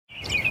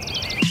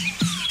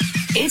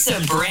It's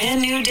a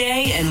brand new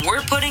day, and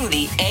we're putting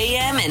the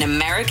AM in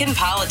American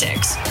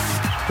politics.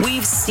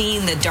 We've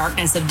seen the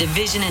darkness of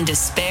division and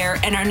despair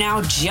and are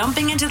now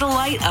jumping into the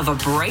light of a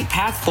bright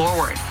path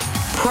forward.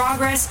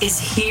 Progress is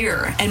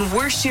here, and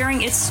we're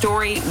sharing its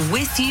story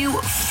with you,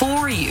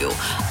 for you,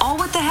 all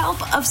with the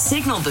help of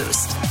Signal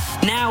Boost.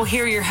 Now,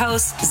 here are your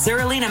hosts,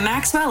 Zerlina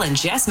Maxwell and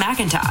Jess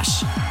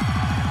McIntosh.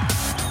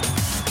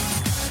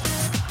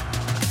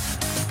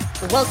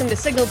 Welcome to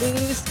Signal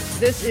Boost.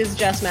 This is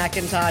Jess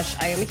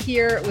McIntosh. I am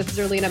here with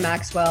Zerlina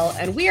Maxwell,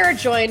 and we are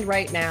joined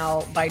right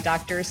now by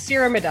Dr.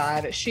 Seera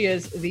Medad. She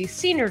is the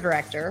Senior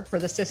Director for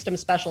the System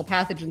Special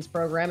Pathogens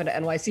Program at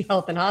NYC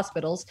Health and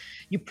Hospitals.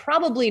 You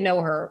probably know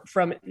her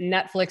from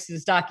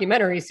Netflix's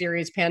documentary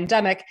series,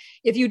 Pandemic.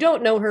 If you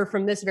don't know her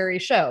from this very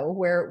show,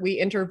 where we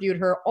interviewed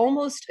her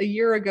almost a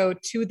year ago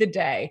to the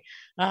day.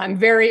 I'm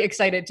very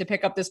excited to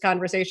pick up this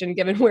conversation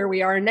given where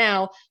we are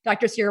now.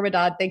 Dr. Seera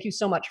Medad, thank you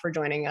so much for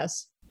joining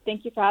us.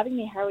 Thank you for having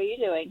me. How are you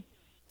doing?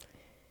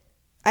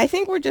 I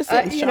think we're just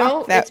in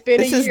shock that it's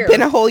been this has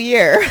been a whole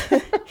year.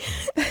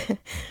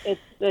 It's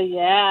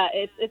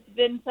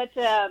been such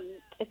a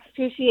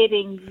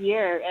excruciating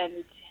year,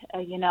 and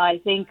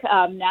I think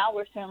now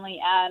we're certainly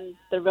on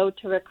the road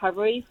to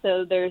recovery.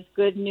 So there's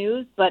good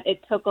news, but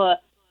it took a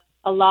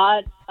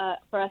lot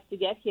for us to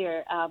get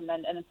here,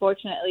 and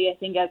unfortunately, I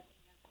think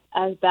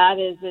as bad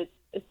as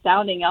it's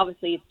sounding,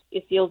 obviously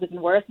it feels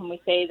even worse when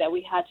we say that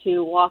we had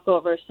to walk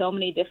over so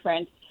many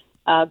different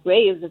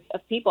graves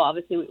of people.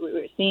 Obviously,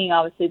 we're seeing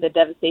the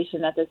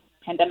devastation that this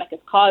pandemic has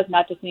caused,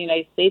 not just in the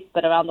United States,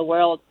 but around the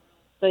world.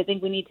 So I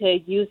think we need to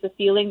use the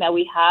feeling that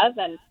we have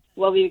and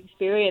what we've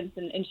experienced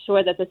and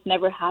ensure that this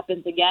never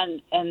happens again.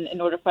 And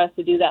in order for us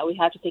to do that, we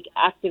have to take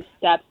active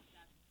steps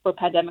for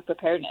pandemic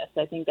preparedness.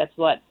 I think that's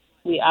what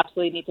we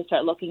absolutely need to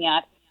start looking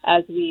at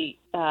as we,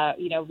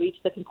 reach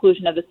the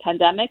conclusion of this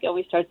pandemic and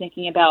we start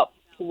thinking about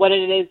what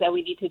it is that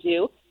we need to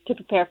do to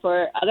prepare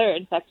for other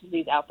infectious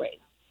disease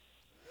outbreaks.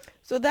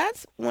 So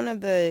that's one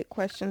of the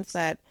questions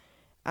that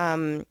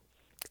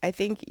I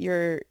think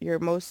you're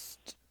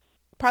most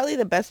probably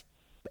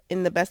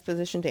in the best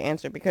position to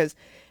answer, because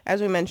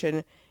as we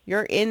mentioned,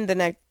 you're in the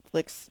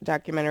Netflix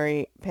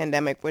documentary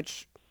Pandemic,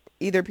 which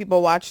either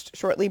people watched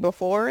shortly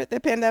before the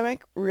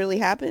pandemic really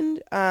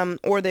happened,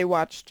 or they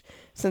watched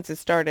since it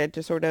started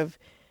to sort of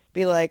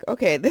be like,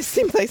 okay, this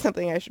seems like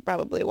something I should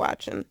probably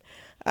watch and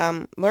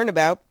learn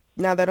about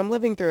now that I'm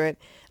living through it.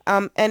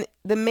 And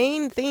the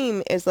main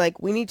theme is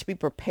we need to be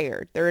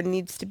prepared. There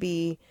needs to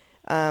be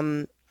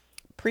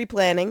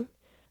pre-planning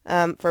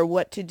for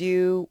what to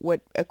do,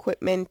 what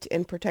equipment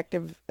and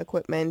protective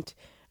equipment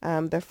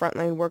the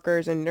frontline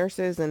workers and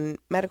nurses and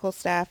medical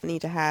staff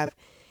need to have.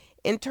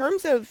 In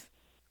terms of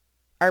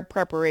our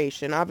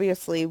preparation,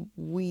 obviously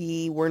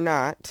we were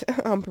not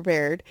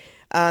prepared,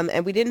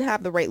 and we didn't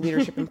have the right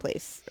leadership in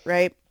place,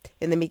 right,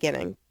 in the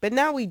beginning. But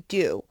now we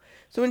do.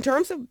 So in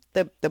terms of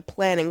the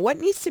planning, what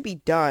needs to be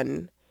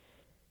done,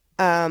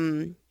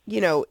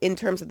 in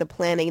terms of the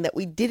planning that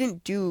we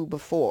didn't do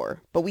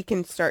before, but we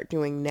can start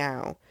doing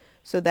now,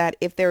 so that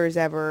if there is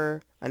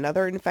ever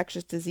another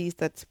infectious disease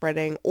that's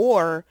spreading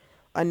or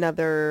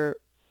another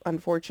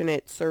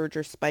unfortunate surge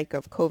or spike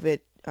of COVID,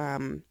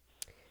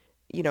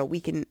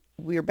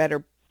 we're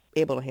better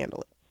able to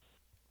handle it.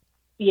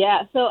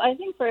 Yeah, so I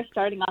think first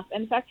starting off,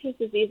 infectious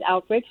disease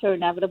outbreaks are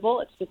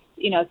inevitable. It's just,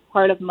 it's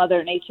part of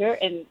Mother Nature.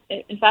 And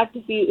in fact,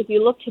 if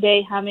you look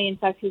today, how many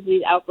infectious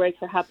disease outbreaks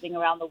are happening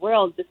around the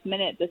world this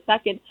minute, this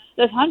second,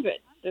 there's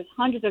hundreds. There's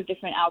hundreds of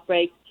different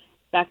outbreaks,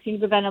 vaccine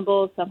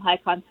preventable, some high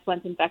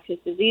consequence infectious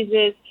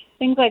diseases,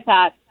 things like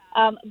that.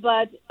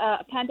 But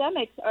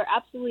pandemics are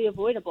absolutely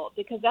avoidable,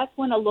 because that's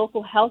when a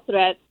local health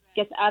threat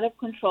gets out of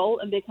control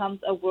and becomes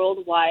a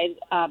worldwide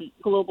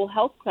global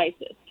health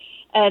crisis.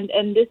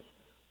 And this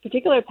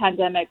particular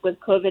pandemic with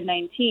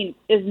COVID-19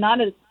 is not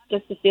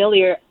just a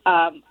failure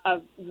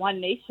of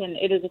one nation.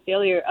 It is a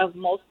failure of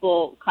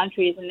multiple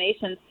countries and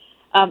nations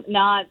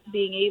not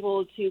being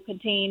able to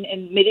contain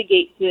and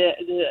mitigate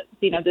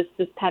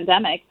this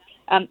pandemic.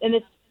 And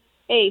this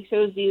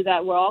shows you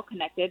that we're all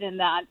connected, and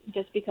that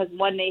just because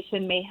one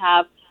nation may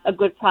have a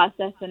good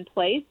process in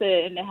place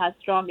and it has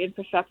strong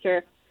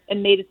infrastructure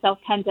and made itself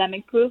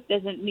pandemic proof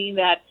doesn't mean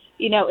that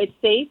it's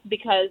safe,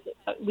 because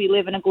we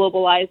live in a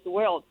globalized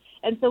world.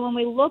 And so when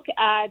we look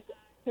at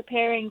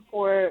preparing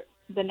for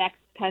the next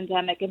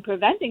pandemic and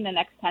preventing the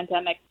next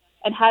pandemic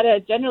and how to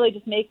generally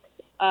just make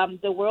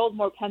the world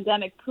more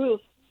pandemic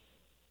proof,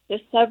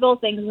 there's several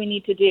things we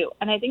need to do.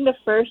 And I think the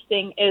first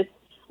thing is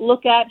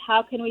look at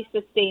how can we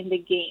sustain the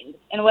gains.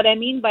 And what I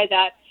mean by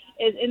that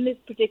is, in this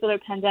particular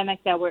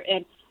pandemic that we're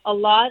in, a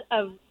lot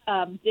of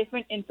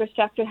different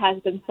infrastructure has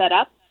been set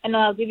up. And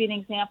I'll give you an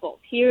example.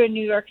 Here in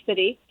New York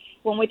City,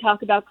 when we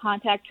talk about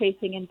contact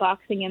tracing and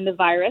boxing in the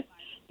virus,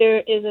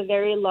 there is a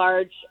very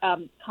large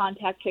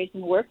contact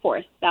tracing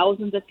workforce.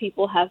 Thousands of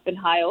people have been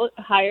hired,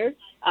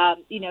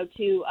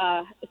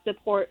 to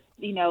support,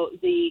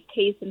 the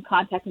case and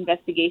contact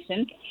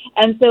investigation.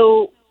 And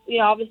so,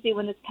 obviously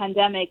when this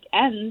pandemic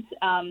ends,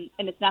 and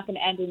it's not going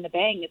to end in a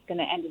bang, it's going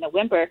to end in a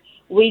whimper,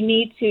 we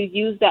need to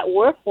use that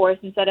workforce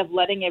instead of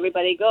letting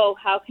everybody go.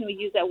 How can we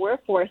use that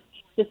workforce,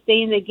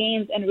 sustain the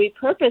gains, and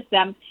repurpose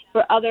them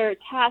for other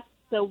tasks?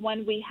 So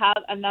when we have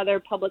another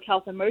public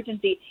health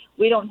emergency,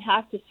 we don't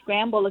have to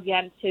scramble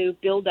again to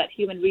build that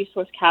human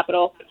resource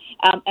capital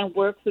and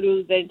work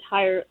through the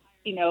entire,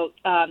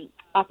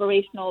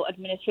 operational,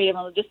 administrative,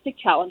 and logistic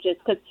challenges.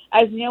 Because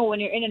as you know, when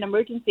you're in an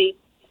emergency,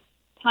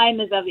 time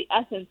is of the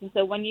essence. And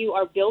so when you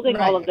are building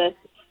all of this,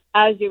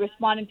 as you're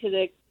responding to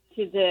the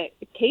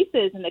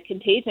cases and the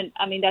contagion,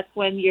 I mean, that's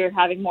when you're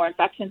having more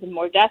infections and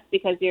more deaths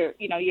because you're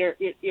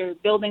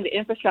building the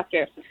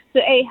infrastructure. So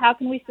how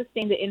can we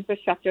sustain the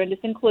infrastructure? And this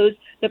includes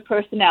the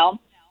personnel.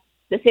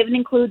 This even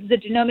includes the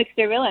genomic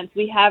surveillance.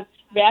 We have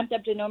ramped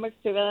up genomic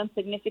surveillance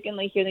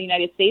significantly here in the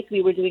United States.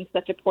 We were doing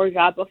such a poor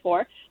job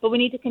before, but we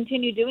need to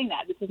continue doing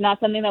that. This is not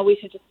something that we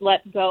should just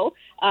let go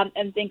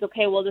and think,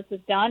 okay, well, this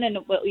is done, and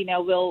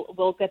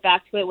we'll get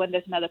back to it when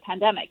there's another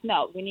pandemic.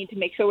 No, we need to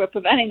make sure we're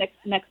preventing the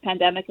next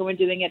pandemic, and we're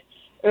doing it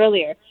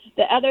earlier.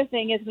 The other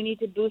thing is we need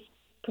to boost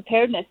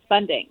preparedness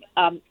funding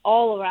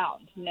all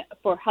around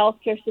for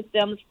healthcare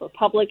systems, for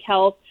public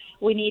health.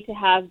 We need to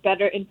have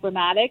better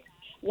informatics.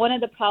 One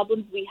of the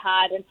problems we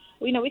had, and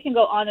we can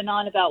go on and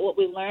on about what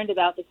we learned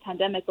about this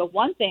pandemic, but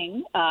one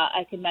thing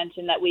I can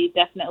mention that we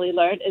definitely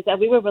learned is that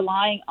we were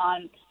relying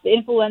on the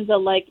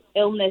influenza-like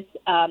illness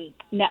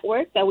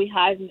network that we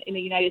had in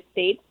the United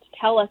States to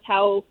tell us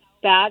how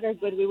bad or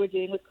good we were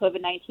doing with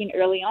COVID-19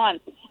 early on.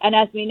 And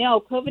as we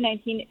know,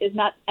 COVID-19 is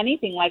not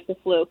anything like the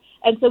flu.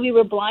 And so we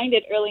were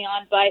blinded early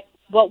on by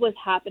what was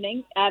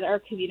happening at our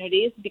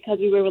communities because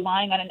we were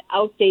relying on an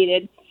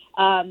outdated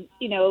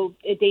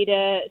a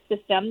data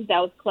system that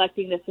was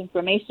collecting this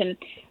information.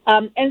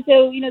 And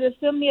so, there's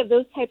so many of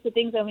those types of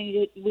things that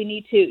we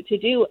need to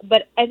do.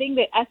 But I think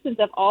the essence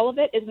of all of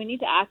it is we need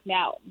to act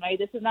now, right?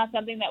 This is not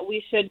something that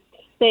we should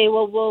say,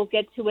 well, we'll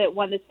get to it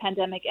when this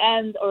pandemic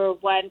ends or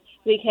when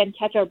we can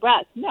catch our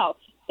breath. No.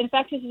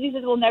 Infectious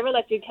diseases will never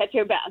let you catch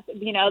your breath.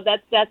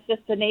 That's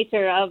just the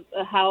nature of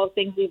how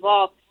things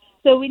evolve.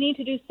 So we need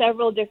to do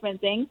several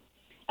different things.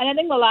 And I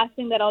think the last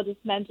thing that I'll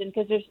just mention,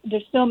 because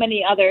there's so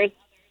many others,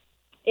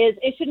 is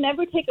it should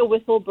never take a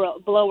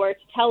whistleblower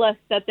to tell us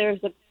that there's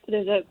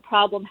a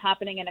problem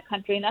happening in a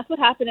country. And that's what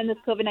happened in this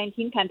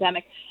COVID-19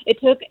 pandemic. It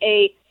took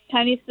a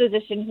Chinese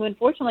physician who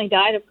unfortunately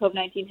died of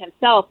COVID-19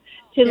 himself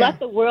to let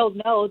the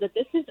world know that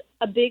this is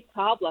a big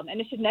problem,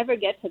 and it should never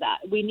get to that.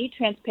 We need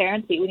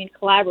transparency. We need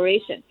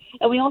collaboration.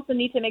 And we also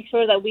need to make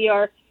sure that we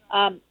are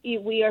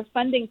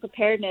funding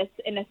preparedness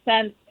in a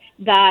sense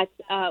that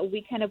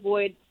we can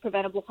avoid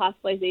preventable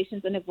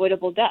hospitalizations and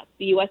avoidable deaths.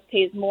 The U.S.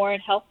 pays more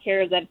in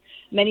healthcare than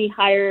many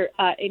higher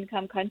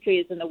income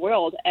countries in the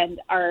world,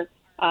 and our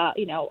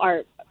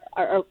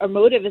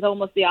motive is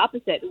almost the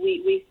opposite.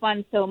 We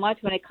fund so much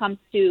when it comes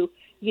to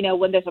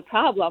when there's a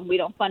problem. We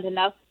don't fund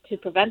enough to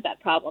prevent that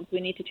problem. So we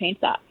need to change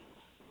that.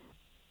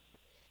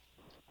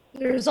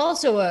 There's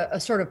also a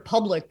sort of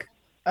public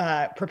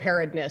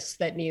preparedness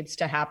that needs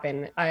to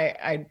happen.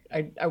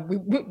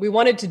 We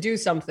wanted to do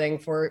something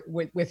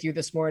with you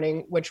this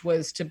morning, which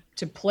was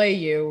to play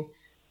you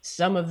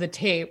some of the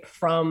tape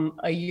from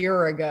a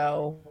year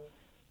ago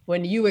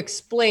when you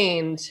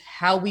explained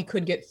how we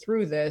could get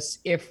through this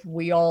if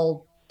we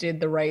all did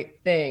the right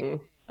thing,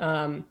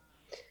 and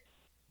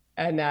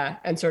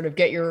sort of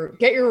get your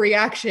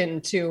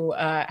reaction to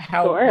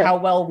how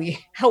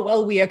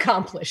well we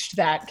accomplished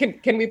that.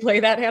 Can we play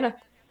that, Hannah?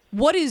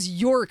 What is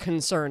your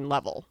concern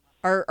level?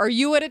 Are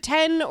you at a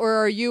 10 or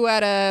are you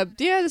at a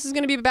this is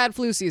going to be a bad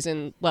flu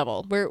season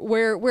level?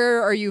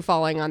 Where are you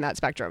falling on that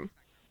spectrum?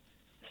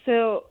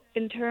 So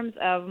in terms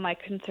of my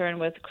concern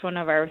with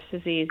coronavirus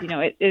disease,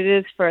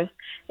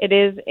 it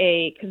is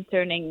a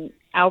concerning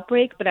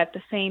outbreak, but at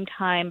the same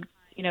time,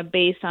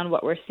 based on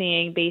what we're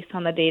seeing, based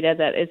on the data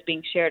that is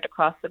being shared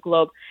across the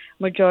globe,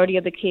 majority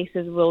of the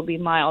cases will be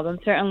mild. And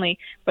certainly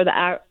for the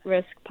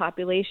at-risk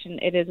population,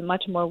 it is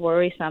much more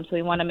worrisome. So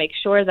we want to make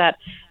sure that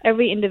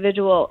every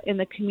individual in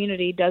the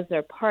community does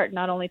their part,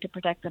 not only to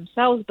protect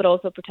themselves, but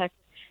also protect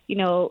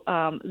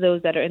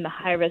those that are in the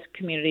high-risk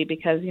community,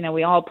 because,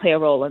 we all play a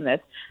role in this.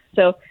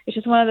 So it's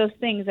just one of those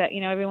things that,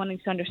 everyone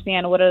needs to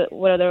understand what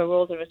are their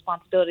roles and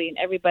responsibility, and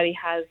everybody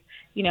has,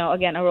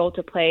 again, a role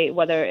to play,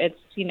 whether it's,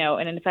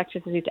 an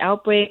infectious disease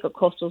outbreak, a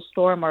coastal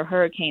storm, or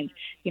hurricanes.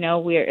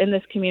 We're in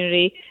this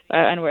community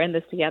and we're in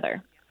this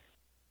together.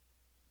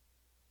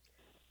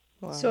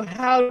 Wow. So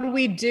how do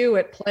we do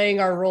at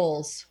playing our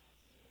roles?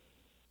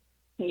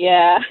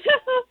 Yeah.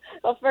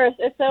 Well, first,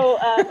 so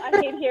I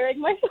hate hearing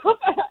myself.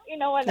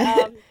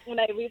 When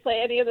I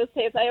replay any of those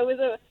tapes, I always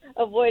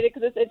avoid it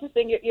because it's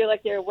interesting. You're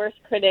like your worst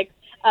critic.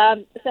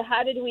 So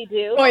how did we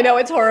do? Oh, I know,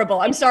 it's horrible.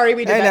 I'm sorry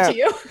we did that to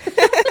you.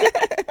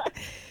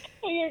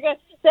 You're good.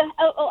 So,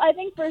 I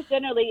think first,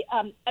 generally,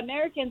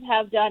 Americans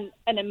have done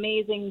an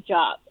amazing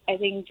job. I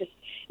think just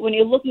when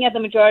you're looking at the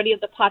majority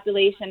of the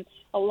population,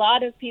 a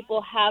lot of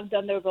people have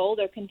done their role.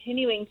 They're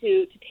continuing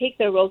to take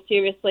their role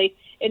seriously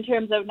in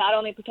terms of not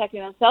only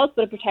protecting themselves,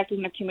 but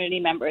protecting their community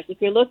members. If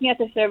you're looking at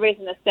the surveys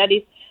and the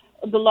studies,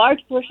 the large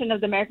portion of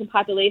the American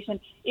population,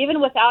 even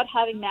without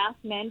having mask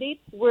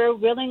mandates, were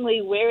willingly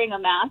wearing a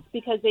mask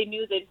because they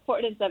knew the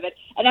importance of it.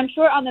 And I'm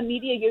sure on the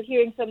media you're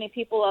hearing so many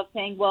people of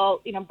saying,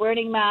 well,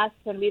 burning masks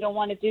and we don't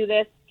want to do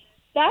this.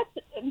 That's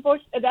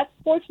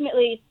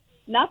fortunately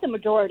not the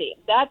majority.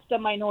 That's the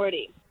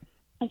minority.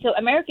 And so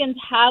Americans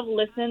have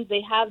listened.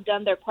 They have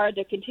done their part.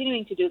 They're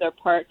continuing to do their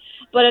part.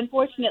 But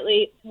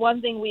unfortunately, one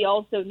thing we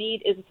also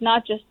need is it's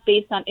not just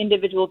based on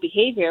individual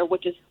behavior,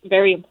 which is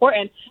very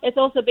important. It's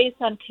also based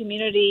on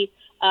community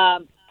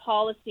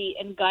policy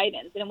and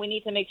guidance. And we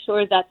need to make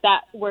sure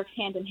that works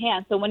hand in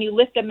hand. So when you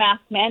lift a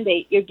mask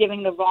mandate, you're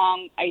giving the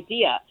wrong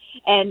idea.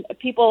 And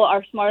people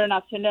are smart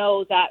enough to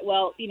know that,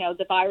 well,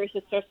 the virus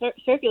is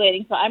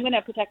circulating, so I'm going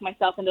to protect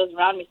myself and those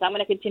around me. So I'm going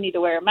to continue to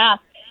wear a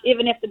mask,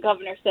 even if the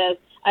governor says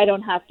I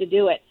don't have to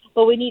do it.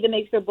 But we need to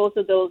make sure both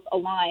of those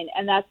align.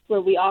 And that's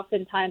where we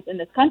oftentimes in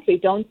this country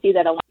don't see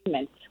that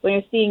alignment. When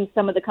you're seeing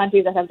some of the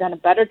countries that have done a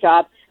better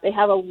job, they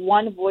have a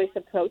one voice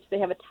approach. They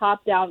have a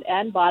top down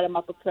and bottom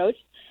up approach.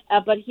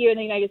 But here in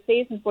the United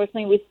States,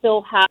 unfortunately, we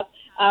still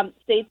have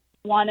states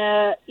want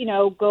to,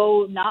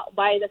 go not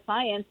by the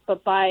science,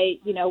 but by,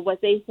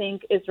 what they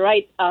think is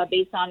right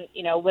based on,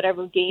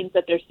 whatever gains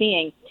that they're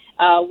seeing,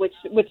 which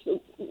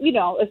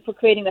is for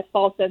creating this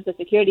false sense of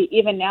security,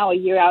 even now a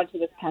year out into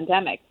this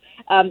pandemic.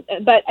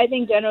 But I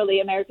think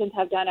generally Americans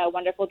have done a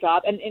wonderful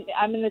job. And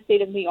I'm in the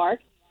state of New York.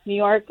 New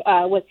York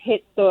was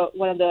hit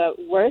one of the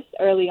worst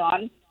early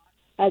on,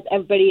 as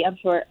everybody, I'm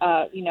sure,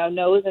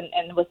 knows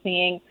and was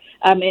seeing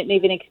and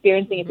even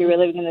experiencing if you were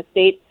living in the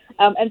state.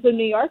 And so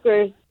New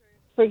Yorkers,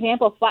 for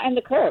example, flattened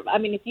the curve. I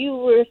mean, if you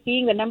were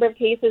seeing the number of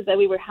cases that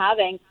we were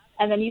having,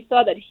 and then you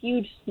saw that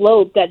huge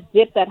slope, that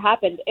dip that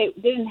happened, it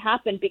didn't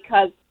happen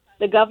because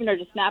the governor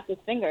just snapped his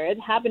finger. It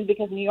happened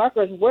because New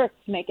Yorkers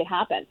worked to make it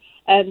happen.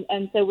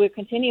 And so we're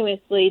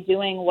continuously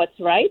doing what's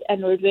right,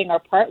 and we're doing our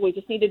part. We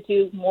just need to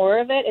do more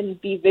of it and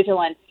be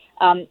vigilant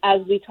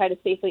as we try to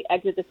safely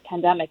exit this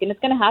pandemic. And it's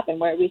going to happen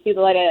where we see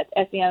the light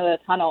at the end of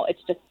the tunnel.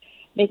 It's just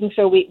making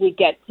sure we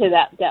get to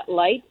that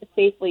light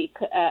safely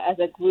as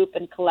a group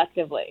and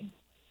collectively.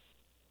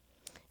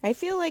 I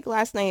feel like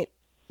last night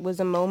was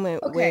a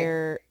moment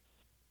where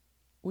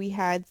we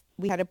had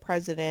a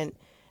president,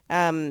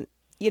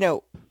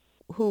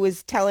 who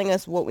was telling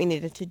us what we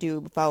needed to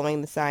do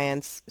following the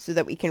science so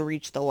that we can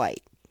reach the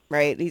light,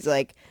 right? He's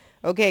like,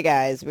 okay,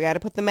 guys, we got to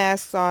put the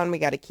masks on. We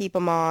got to keep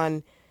them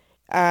on.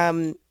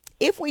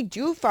 If we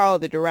do follow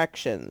the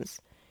directions,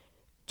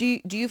 do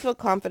you feel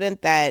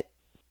confident that,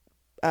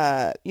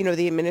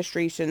 the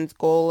administration's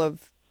goal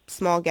of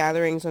small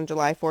gatherings on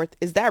July 4th,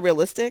 is that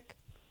realistic?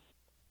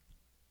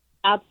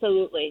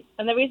 Absolutely.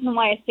 And the reason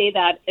why I say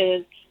that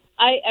is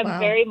I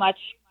am very much,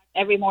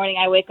 every morning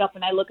I wake up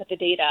and I look at the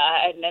data,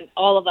 and then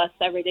all of us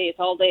every day, it's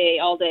all day,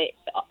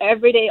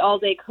 every day, all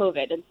day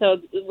COVID. And so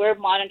we're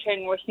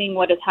monitoring, we're seeing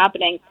what is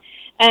happening.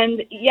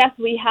 And yes,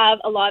 we have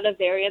a lot of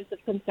variants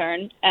of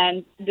concern,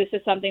 and this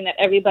is something that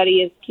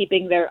everybody is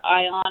keeping their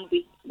eye on.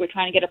 We're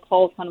trying to get a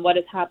pulse on what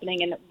is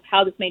happening and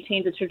how this may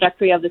change the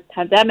trajectory of this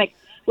pandemic.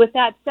 With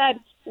that said,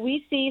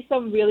 we see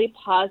some really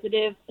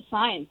positive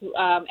signs.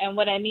 And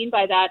what I mean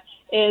by that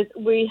is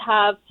we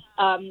have,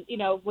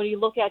 when you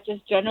look at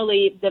just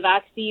generally the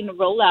vaccine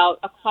rollout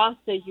across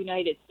the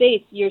United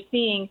States, you're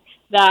seeing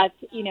that,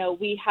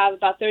 we have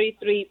about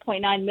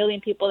 33.9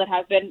 million people that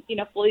have been,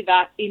 fully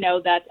that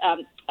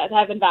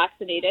have been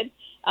vaccinated.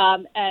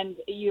 And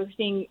you're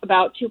seeing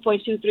about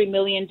 2.23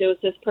 million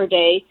doses per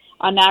day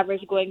on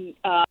average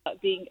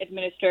being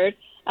administered.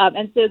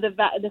 And so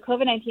the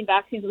COVID-19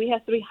 vaccines, we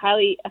have 3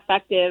 highly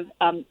effective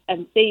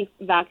and safe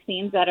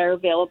vaccines that are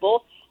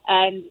available,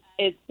 and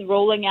it's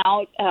rolling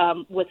out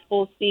with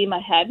full steam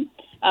ahead.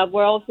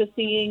 We're also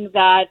seeing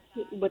that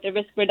with the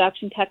risk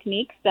reduction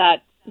techniques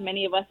that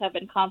many of us have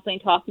been constantly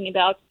talking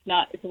about,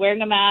 it's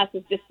wearing a mask,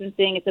 it's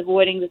distancing, it's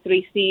avoiding the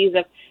 3 C's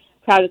of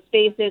crowded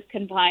spaces,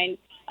 confined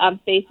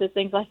spaces,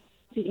 things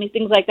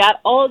like that.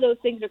 All of those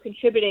things are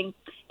contributing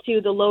to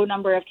the low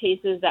number of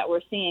cases that we're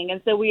seeing. And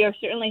so we are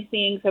certainly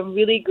seeing some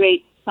really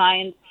great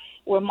signs.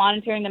 We're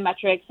monitoring the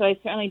metrics. So I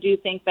certainly do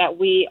think that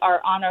we are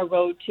on our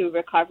road to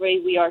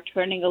recovery. We are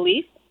turning a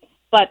leaf.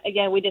 But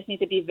again, we just need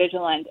to be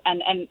vigilant.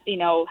 And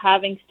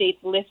having states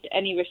lift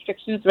any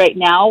restrictions right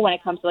now when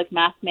it comes to like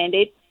mask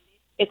mandates,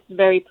 it's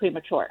very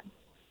premature.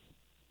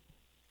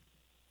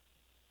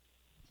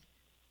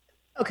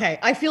 Okay,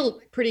 I feel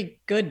pretty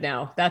good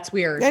now. That's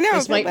weird. I know,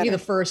 this might be the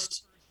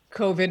first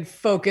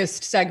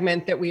COVID-focused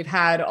segment that we've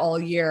had all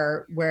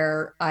year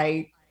where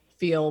I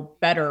feel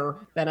better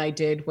than I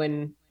did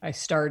when I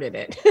started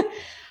it.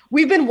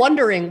 We've been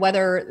wondering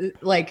whether,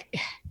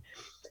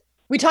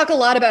 We talk a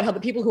lot about how the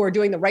people who are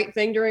doing the right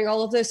thing during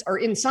all of this are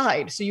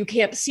inside, so you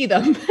can't see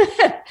them.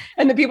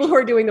 And the people who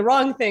are doing the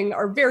wrong thing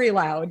are very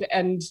loud,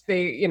 and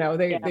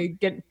they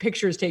get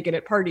pictures taken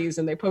at parties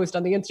and they post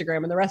on the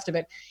Instagram and the rest of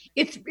it.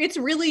 It's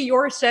really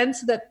your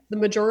sense that the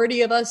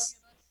majority of us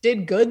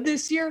did good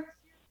this year?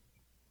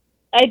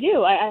 I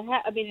do.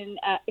 I mean,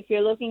 if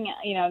you're looking at,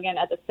 again,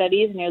 at the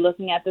studies and you're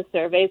looking at the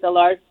surveys, a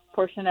large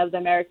portion of the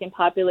American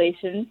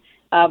population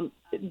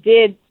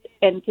did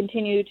and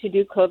continue to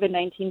do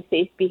COVID-19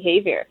 safe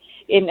behavior.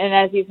 And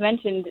as you've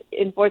mentioned,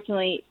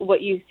 unfortunately,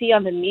 what you see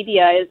on the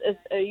media is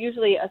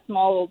usually a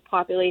small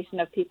population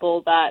of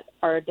people that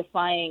are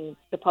defying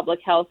the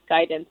public health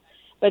guidance.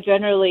 But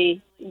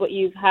generally, what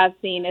you have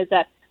seen is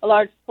that a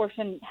large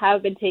portion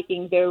have been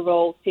taking their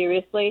role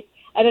seriously.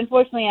 And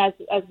unfortunately,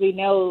 as we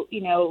know,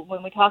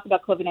 when we talk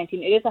about COVID-19,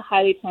 it is a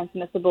highly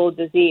transmissible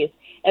disease.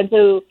 And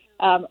so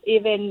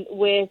even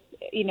with,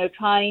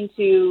 trying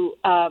to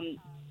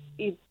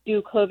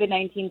do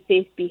COVID-19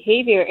 safe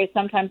behavior, it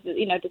sometimes,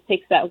 just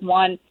takes that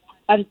one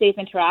unsafe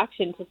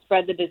interaction to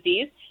spread the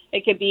disease.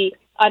 It could be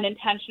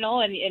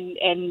unintentional and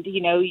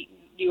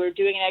you were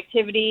doing an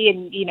activity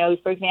and,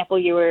 for example,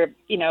 you were,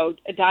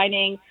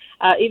 dining,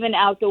 even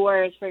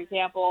outdoors, for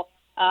example,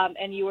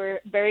 and you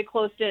were very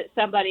close to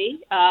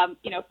somebody,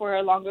 for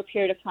a longer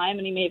period of time,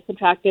 and you may have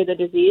contracted the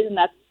disease. And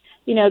that's,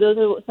 those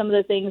are some of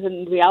the things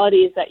and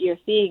realities that you're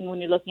seeing when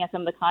you're looking at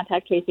some of the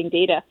contact tracing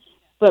data.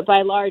 But by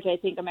and large, I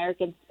think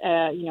Americans,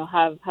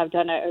 have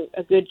done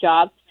a good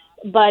job.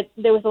 But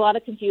there was a lot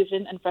of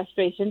confusion and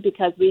frustration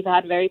because we've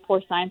had very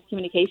poor science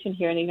communication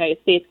here in the United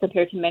States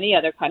compared to many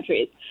other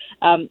countries.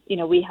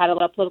 We had a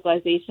lot of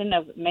politicalization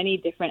of many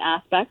different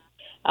aspects.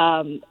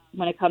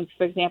 When it comes,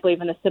 for example,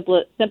 even the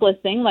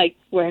simplest thing like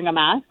wearing a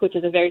mask, which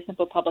is a very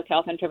simple public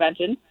health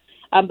intervention.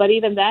 But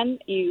even then,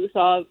 you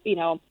saw,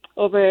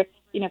 over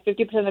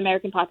 50% of the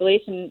American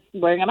population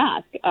wearing a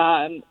mask,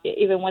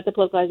 even with the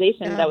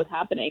politicalization that was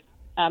happening.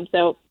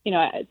 So,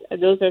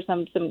 those are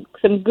some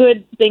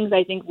good things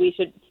I think we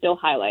should still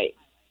highlight.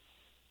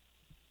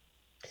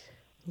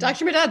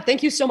 Dr. Medad,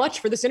 thank you so much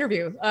for this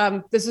interview.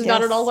 This is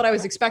not at all what I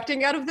was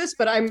expecting out of this,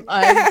 but I'm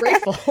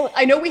grateful.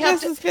 I know we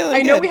have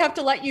we have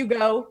to let you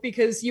go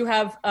because you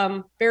have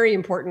very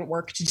important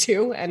work to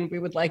do, and we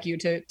would like you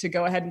to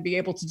go ahead and be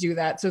able to do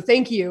that. So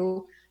thank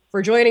you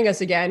for joining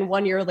us again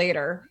 1 year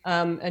later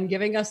and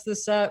giving us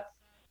this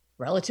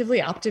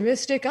relatively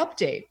optimistic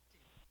update.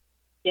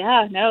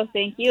 Yeah, no,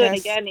 thank you.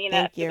 Yes, and again,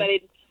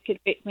 everybody could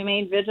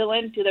remain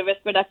vigilant to the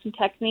risk reduction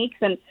techniques,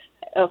 and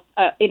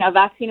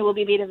vaccine will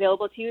be made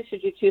available to you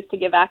should you choose to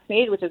get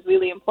vaccinated, which is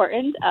really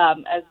important.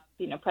 As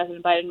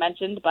President Biden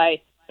mentioned,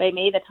 by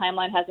May the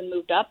timeline hasn't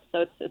moved up,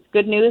 so it's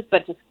good news.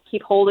 But just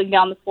keep holding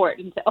down the fort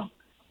until.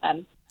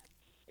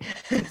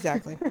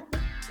 Exactly. Yeah.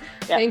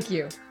 Thank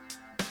you.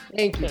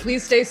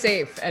 Please stay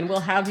safe, and we'll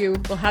have you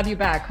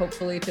back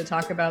hopefully to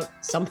talk about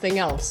something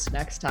else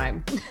next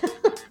time.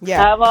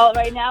 Yeah. Well,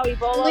 right now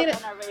Ebola is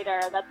on our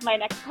radar. That's my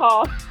next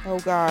call. Oh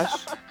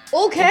gosh.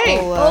 Okay.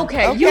 Ebola.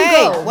 Okay. You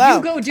go. Well,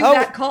 you go do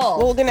that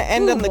call. We're gonna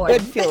end on the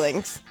good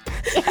feelings.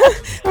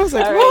 I was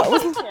like,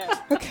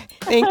 what? Okay.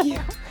 Thank you.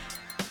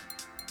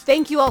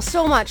 Thank you all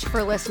so much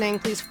for listening.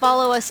 Please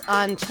follow us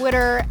on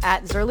Twitter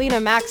at Zerlina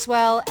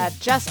Maxwell, at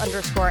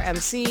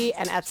Jess_MC,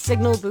 and at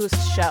Signal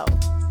Boost Show.